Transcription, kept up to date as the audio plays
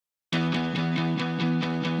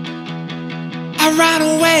I ride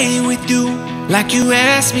away with you like you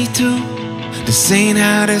asked me to. This ain't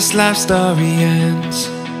how this life story ends.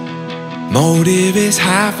 Motive is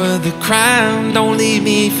half of the crime, don't leave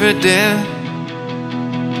me for dead.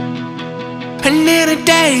 And in a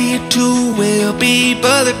day or two we'll be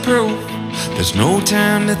bulletproof. There's no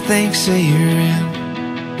time to think, say you're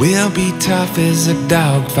in. We'll be tough as a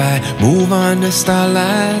dogfight. Move on to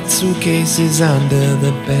starlight, suitcases under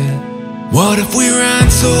the bed. What if we run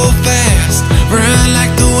so fast, run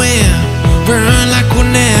like the wind, run like we'll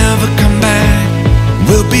never come back?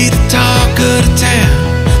 We'll be the talk of the town,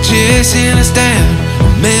 chasing us down, a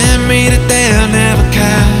memory that they'll never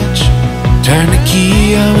catch. Turn the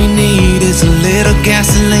key, all we need is a little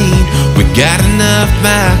gasoline. We got enough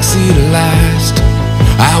moxie to last.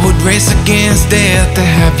 I would race against death to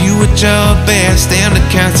have you at your best, and the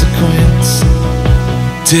consequence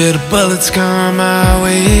till the bullets come our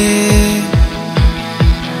way.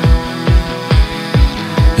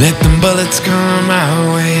 Let them bullets come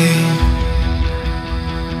our way.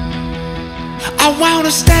 I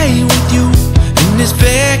wanna stay with you in this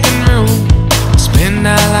vacant room, spend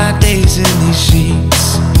all our days in these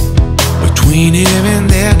sheets. Between here and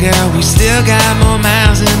there, girl, we still got more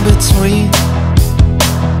miles in between.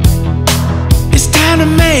 It's time to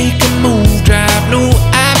make a move, drive new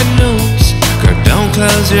avenues. Girl, don't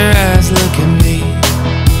close your eyes, look at me.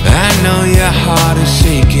 I know your heart is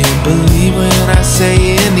shaking, believe when I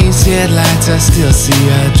say in these headlights I still see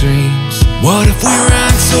our dreams. What if we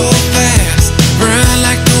run so fast, run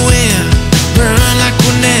like the wind, run like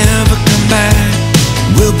we'll never come back?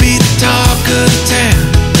 We'll be the talk of the town,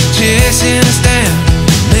 chasing us down,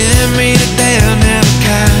 memory that they'll never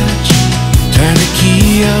catch. Turn the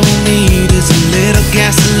key, all we need is a little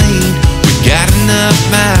gasoline. We got enough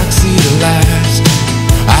moxie to last.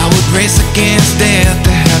 I would race against death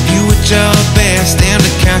to have you at your best, and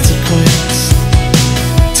the consequence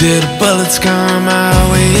till the bullets come our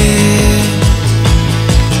way.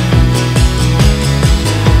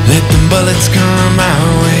 Let them bullets come our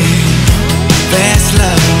way. Fast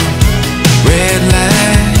love, red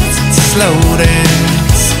lights, slow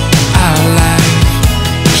dance, our life,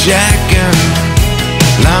 shotgun,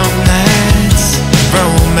 long nights,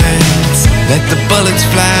 romance. Let the bullets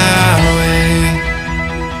fly our way.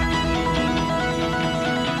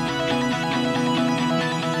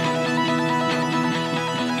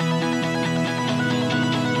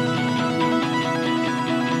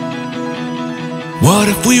 What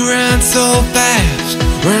if we run so fast,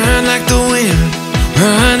 run like the wind,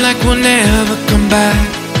 run like we'll never come back?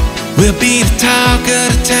 We'll be the talk of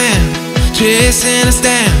the town, chasing us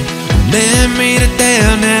down, a memory that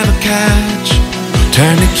they'll never catch.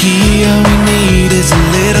 Turn the key, all we need is a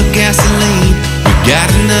little gasoline. We got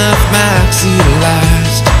enough moxie to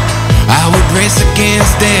last. I would race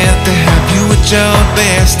against death to have you at your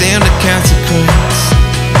best, and the consequence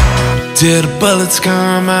till the bullets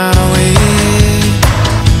come our way.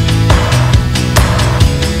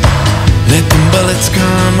 Let them bullets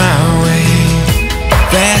come our way.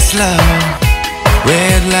 Fast love,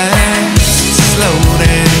 red lights, slow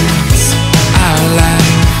dance, our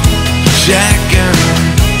life, shotgun,